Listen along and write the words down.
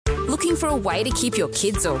Looking for a way to keep your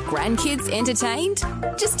kids or grandkids entertained?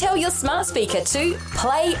 Just tell your smart speaker to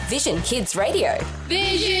play Vision Kids Radio.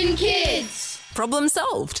 Vision Kids! Problem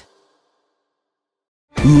solved.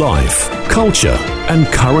 Life, culture, and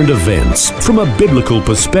current events from a biblical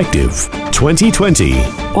perspective. 2020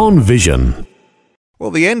 on Vision. Well,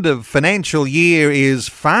 the end of financial year is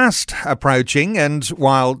fast approaching, and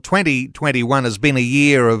while 2021 has been a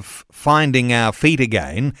year of finding our feet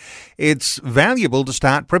again, it's valuable to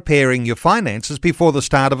start preparing your finances before the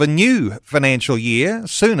start of a new financial year,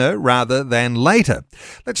 sooner rather than later.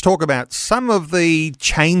 Let's talk about some of the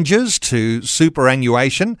changes to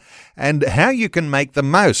superannuation and how you can make the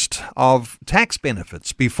most of tax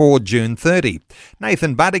benefits before June 30.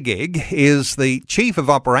 Nathan Buttigieg is the Chief of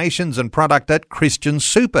Operations and Product at Christian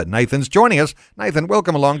Super. Nathan's joining us. Nathan,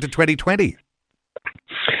 welcome along to 2020.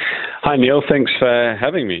 Hi, Neil. Thanks for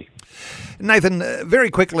having me. Nathan, very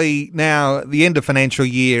quickly now, the end of financial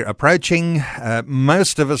year approaching.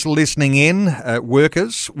 Most of us listening in,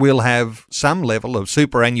 workers, will have some level of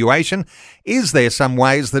superannuation. Is there some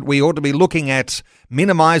ways that we ought to be looking at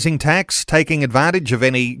minimising tax, taking advantage of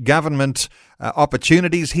any government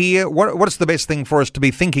opportunities here? What's the best thing for us to be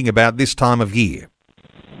thinking about this time of year?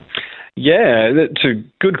 Yeah, that's a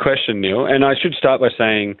good question, Neil. And I should start by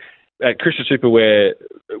saying at Christian Super, we're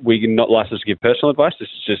not licensed to give personal advice. This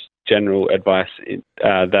is just general advice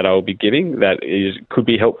that I'll be giving that could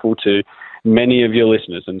be helpful to many of your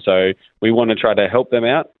listeners. And so we want to try to help them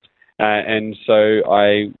out. And so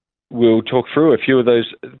I will talk through a few of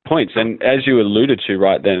those points. And as you alluded to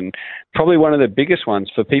right then, probably one of the biggest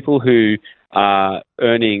ones for people who are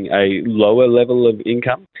earning a lower level of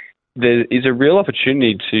income, there is a real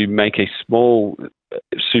opportunity to make a small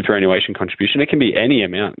superannuation contribution. It can be any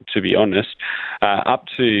amount, to be honest, up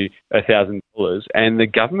to $1,000. And the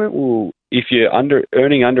government will, if you're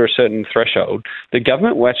earning under a certain threshold, the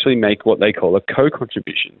government will actually make what they call a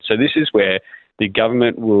co-contribution. So this is where the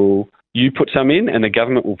government you put some in and the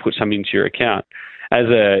government will put some into your account. As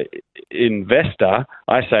a investor,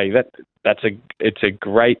 I say it's a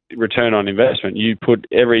great return on investment.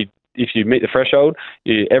 If you meet the threshold,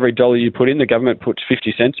 every dollar you put in, the government puts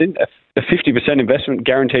 50 cents in. A 50%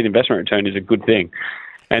 guaranteed investment return is a good thing.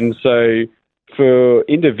 And so for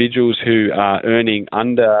individuals who are earning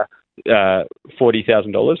under $40,000,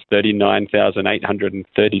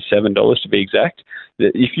 $39,837 to be exact,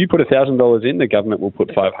 if you put $1,000 in, the government will put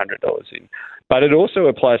 $500 in. But it also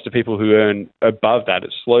applies to people who earn above that.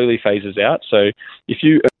 It slowly phases out. So if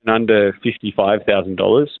you earn under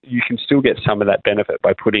 $55,000, you can still get some of that benefit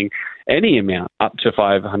by putting any amount up to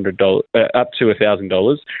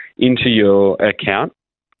 $1,000 into your account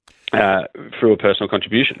through a personal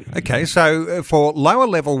contribution. Okay, so for lower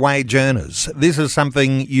level wage earners, this is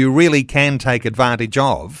something you really can take advantage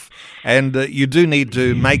of, and you do need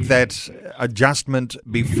to make that adjustment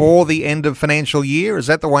before the end of financial year. Is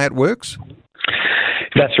that the way it works?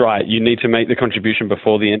 That's right. You need to make the contribution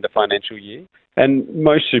before the end of financial year. And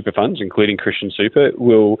most super funds, including Christian Super,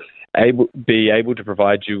 will be able to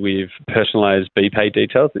provide you with personalised BPay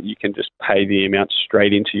details that you can just pay the amount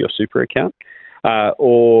straight into your super account.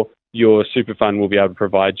 Or your super fund will be able to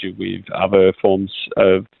provide you with other forms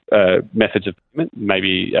of methods of payment,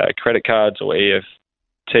 maybe credit cards or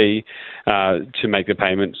EFT to make the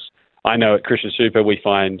payments. I know at Christian Super we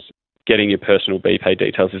find getting your personal BPay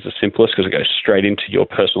details is the simplest because it goes straight into your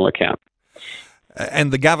personal account.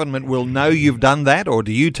 And the government will know you've done that, or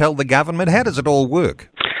do you tell the government? How does it all work?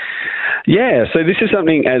 Yeah, so this is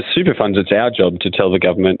something as super funds, it's our job to tell the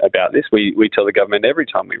government about this. We tell the government every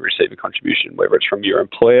time we receive a contribution, whether it's from your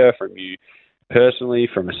employer, from you personally,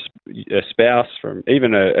 from a spouse, from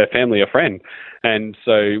even a family or friend. And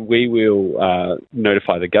so we will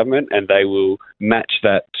notify the government and they will match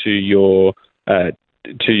that to your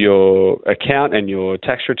account and your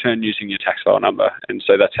tax return using your tax file number. And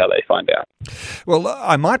so that's how they find out. Well,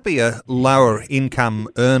 I might be a lower income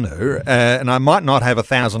earner and I might not have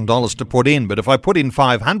 $1,000 to put in, but if I put in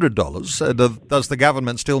 $500, does the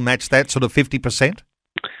government still match that sort of 50%?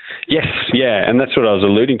 Yes, yeah, and that's what I was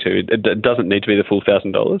alluding to. It doesn't need to be the full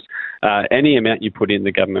 $1,000. Any amount you put in,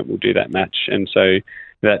 the government will do that match. And so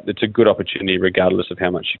that it's a good opportunity regardless of how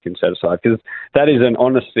much you can set aside. Because that is an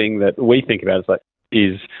honest thing that we think about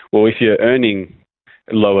if you're earning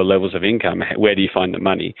lower levels of income, where do you find the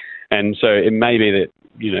money? And so it may be that,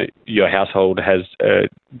 your household has a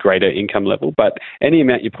greater income level, but any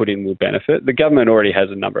amount you put in will benefit. The government already has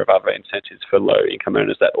a number of other incentives for low income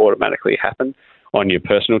earners that automatically happen on your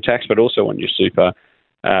personal tax, but also on your super,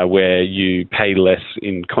 where you pay less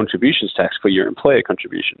in contributions tax for your employer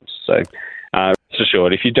contributions. So Rest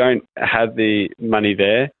assured, if you don't have the money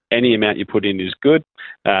there, any amount you put in is good,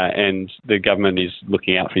 and the government is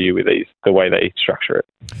looking out for you with the way they structure it.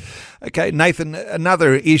 Okay, Nathan,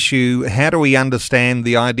 another issue, how do we understand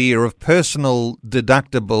the idea of personal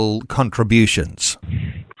deductible contributions?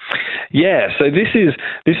 Yeah, so this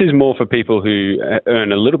is more for people who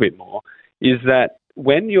earn a little bit more, is that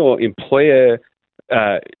when your employer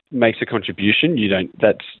makes a contribution,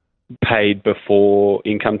 that's paid before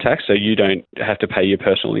income tax, so you don't have to pay your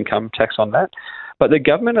personal income tax on that. But the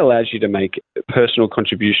government allows you to make personal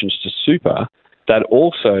contributions to super that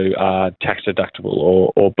also are tax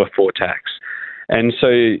deductible or before tax. And so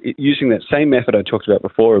using that same method I talked about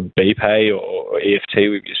before, of BPay or EFT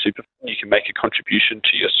with your super, you can make a contribution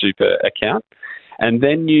to your super account. And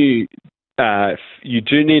then you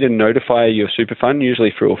do need to notify your super fund,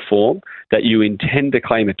 usually through a form, that you intend to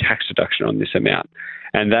claim a tax deduction on this amount.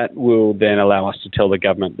 And that will then allow us to tell the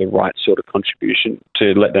government the right sort of contribution,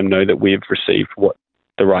 to let them know that we've received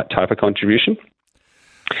the right type of contribution.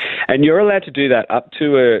 And you're allowed to do that up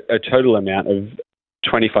to a total amount of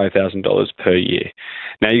 $25,000 per year.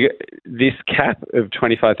 Now, this cap of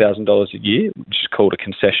 $25,000 a year, which is called a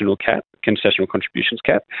concessional contributions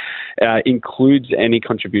cap, includes any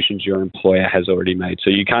contributions your employer has already made. So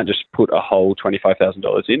you can't just put a whole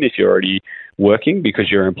 $25,000 in if you're already working, because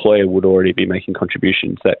your employer would already be making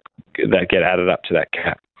contributions that get added up to that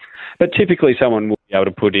cap. But typically someone will be able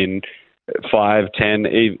to put in 5, 10,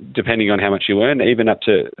 depending on how much you earn, even up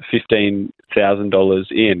to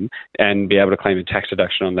 $15,000 in, and be able to claim a tax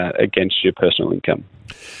deduction on that against your personal income.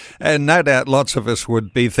 And no doubt lots of us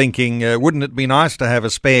would be thinking, wouldn't it be nice to have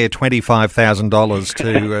a spare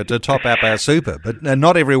 $25,000 to top up our super? But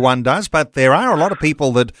not everyone does, but there are a lot of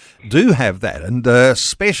people that do have that, and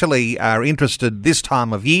especially are interested this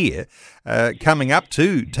time of year, coming up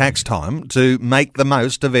to tax time, to make the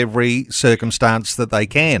most of every circumstance that they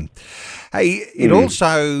can. Hey,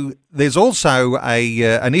 there's also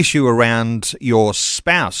an issue around your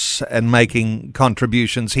spouse and making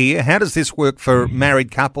contributions here. How does this work for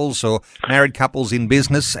married couples or married couples in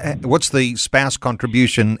business? What's the spouse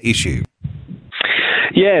contribution issue?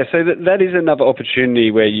 Yeah, so that is another opportunity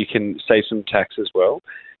where you can save some tax as well.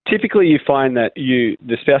 Typically, you find that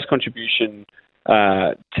the spouse contribution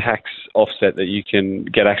tax offset that you can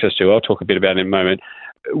get access to, I'll talk a bit about in a moment,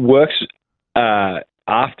 works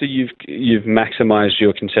after you've maximised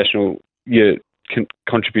your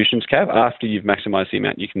contributions cap, after you've maximised the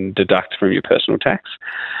amount you can deduct from your personal tax.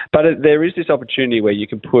 But there is this opportunity where you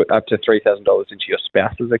can put up to $3,000 into your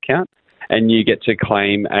spouse's account, and you get to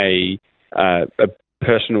claim a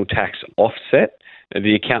personal tax offset.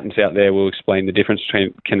 The accountants out there will explain the difference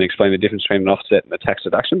between an offset and a tax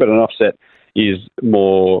deduction, but an offset is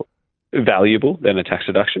more valuable than a tax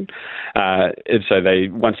deduction. And so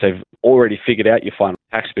once they've already figured out your final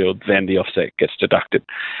tax bill, then the offset gets deducted.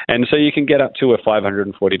 And so you can get up to a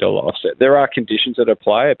 $540 offset. There are conditions that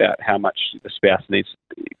apply about how much the spouse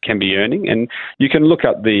can be earning, and you can look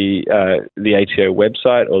up the ATO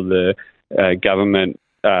website or the government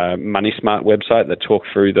Money Smart website that talk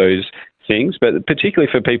through those things. But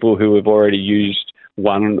particularly for people who have already used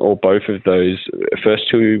one or both of those first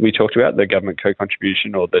two we talked about, the government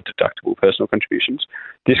co-contribution or the deductible personal contributions,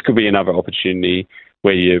 this could be another opportunity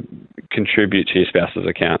where you contribute to your spouse's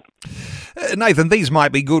account. Nathan, these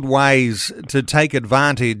might be good ways to take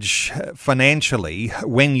advantage financially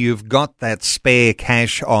when you've got that spare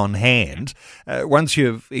cash on hand. Once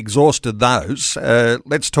you've exhausted those,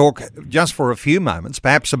 let's talk just for a few moments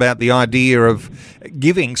perhaps about the idea of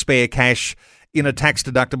giving spare cash in a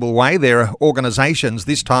tax-deductible way. There are organisations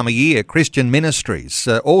this time of year, Christian ministries,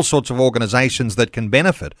 all sorts of organisations that can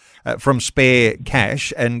benefit from spare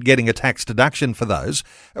cash and getting a tax deduction for those.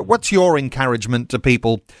 What's your encouragement to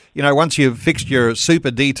people, once you've fixed your super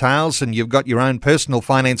details and you've got your own personal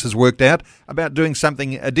finances worked out, about doing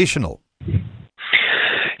something additional?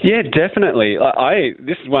 Yeah, definitely.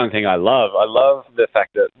 This is one thing I love. I love the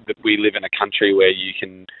fact that we live in a country where you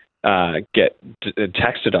can get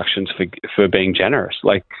tax deductions for being generous.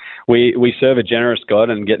 Like we serve a generous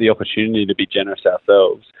God and get the opportunity to be generous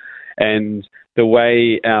ourselves. And the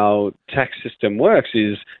way our tax system works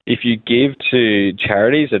is if you give to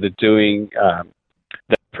charities that are doing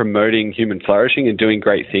that promoting human flourishing and doing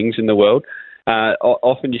great things in the world,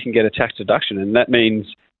 often you can get a tax deduction, and that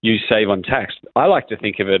means you save on tax. I like to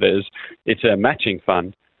think of it as it's a matching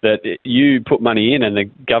fund, that you put money in and the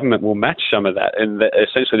government will match some of that, and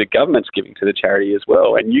essentially the government's giving to the charity as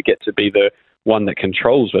well, and you get to be the one that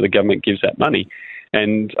controls where the government gives that money.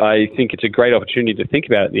 And I think it's a great opportunity to think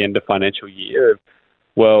about at the end of financial year of,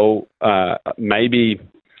 maybe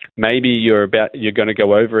maybe you're going to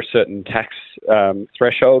go over a certain tax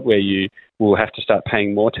threshold where you will have to start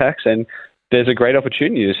paying more tax, and there's a great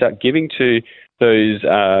opportunity to start giving to those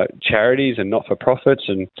charities and not-for-profits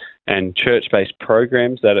and church-based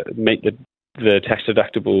programs that meet the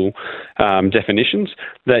tax-deductible definitions,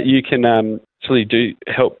 that you can actually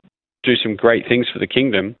help do some great things for the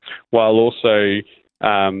kingdom while also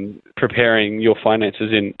preparing your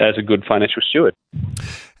finances as a good financial steward.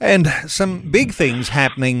 And some big things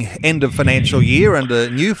happening end of financial year and a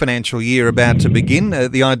new financial year about to begin.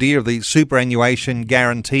 The idea of the superannuation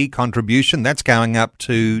guarantee contribution, that's going up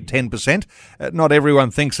to 10%. Not everyone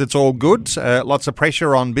thinks it's all good. Lots of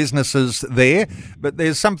pressure on businesses there. But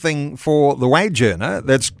there's something for the wage earner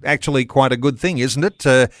that's actually quite a good thing, isn't it?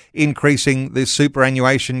 Increasing the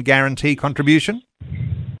superannuation guarantee contribution?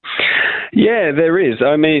 Yeah, there is.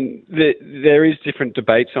 I mean, there is different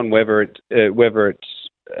debates on whether it's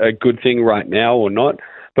a good thing right now or not.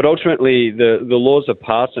 But ultimately, the laws are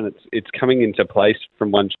passed and it's coming into place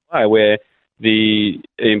from 1 July, where the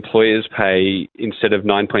employers pay, instead of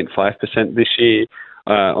 9.5% this year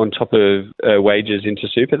on top of wages into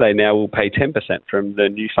super, they now will pay 10% from the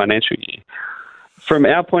new financial year. From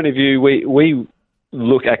our point of view, we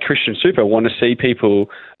look at Christian Super, want to see people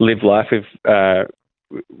live life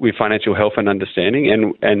with financial health and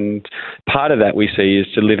understanding, and part of that we see is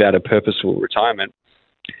to live out a purposeful retirement.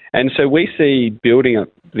 And so we see building up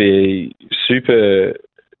the super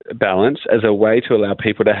balance as a way to allow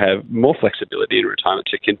people to have more flexibility in retirement,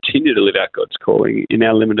 to continue to live out God's calling in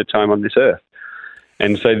our limited time on this earth.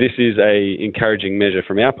 And so this is a encouraging measure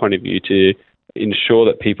from our point of view to ensure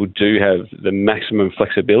that people do have the maximum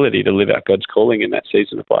flexibility to live out God's calling in that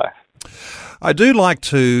season of life. I do like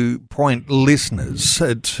to point listeners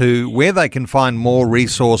to where they can find more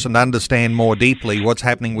resource and understand more deeply what's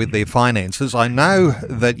happening with their finances. I know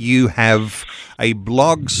that you have a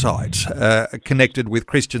blog site connected with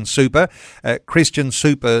Christian Super,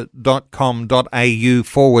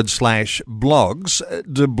 christiansuper.com.au/blogs.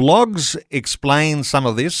 Do blogs explain some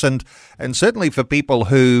of this? And certainly for people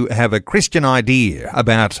who have a Christian idea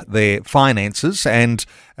about their finances, and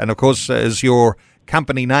of course, as your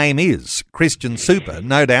company name is Christian Super,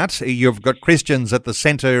 no doubt you've got Christians at the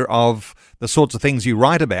centre of the sorts of things you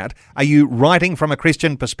write about. Are you writing from a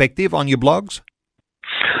Christian perspective on your blogs?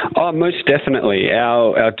 Oh, most definitely.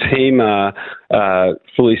 Our team are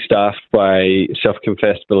fully staffed by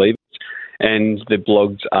self-confessed believers, and the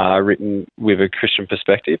blogs are written with a Christian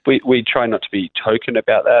perspective. We try not to be token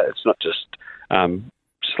about that. It's not just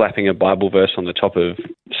slapping a Bible verse on the top of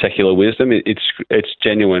secular wisdom. It's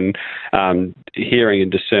genuine hearing and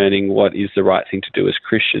discerning what is the right thing to do as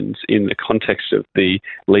Christians in the context of the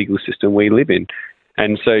legal system we live in.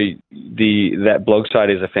 And so that blog site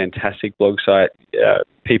is a fantastic blog site.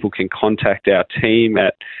 People can contact our team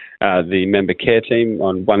at the member care team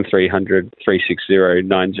on 1300 360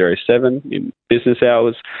 907 in business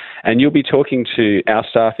hours. And you'll be talking to our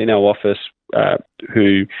staff in our office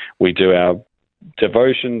who we do our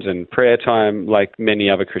devotions and prayer time like many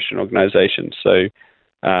other Christian organizations. So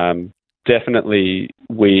definitely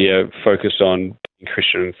we are focused on being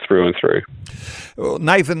Christian through and through. Well,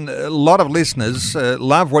 Nathan, a lot of listeners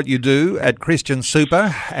love what you do at Christian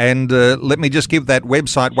Super, and let me just give that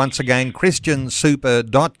website once again,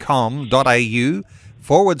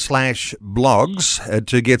 christiansuper.com.au/blogs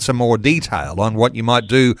to get some more detail on what you might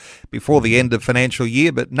do before the end of financial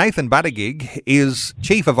year. But Nathan Buttigieg is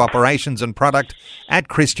Chief of Operations and Product at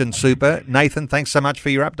Christian Super. Nathan, thanks so much for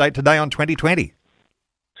your update today on 2020.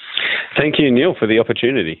 Thank you, Neil, for the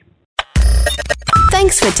opportunity.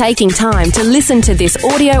 Thanks for taking time to listen to this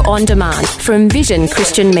audio on demand from Vision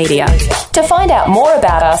Christian Media. To find out more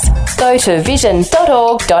about us, go to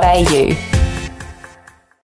vision.org.au.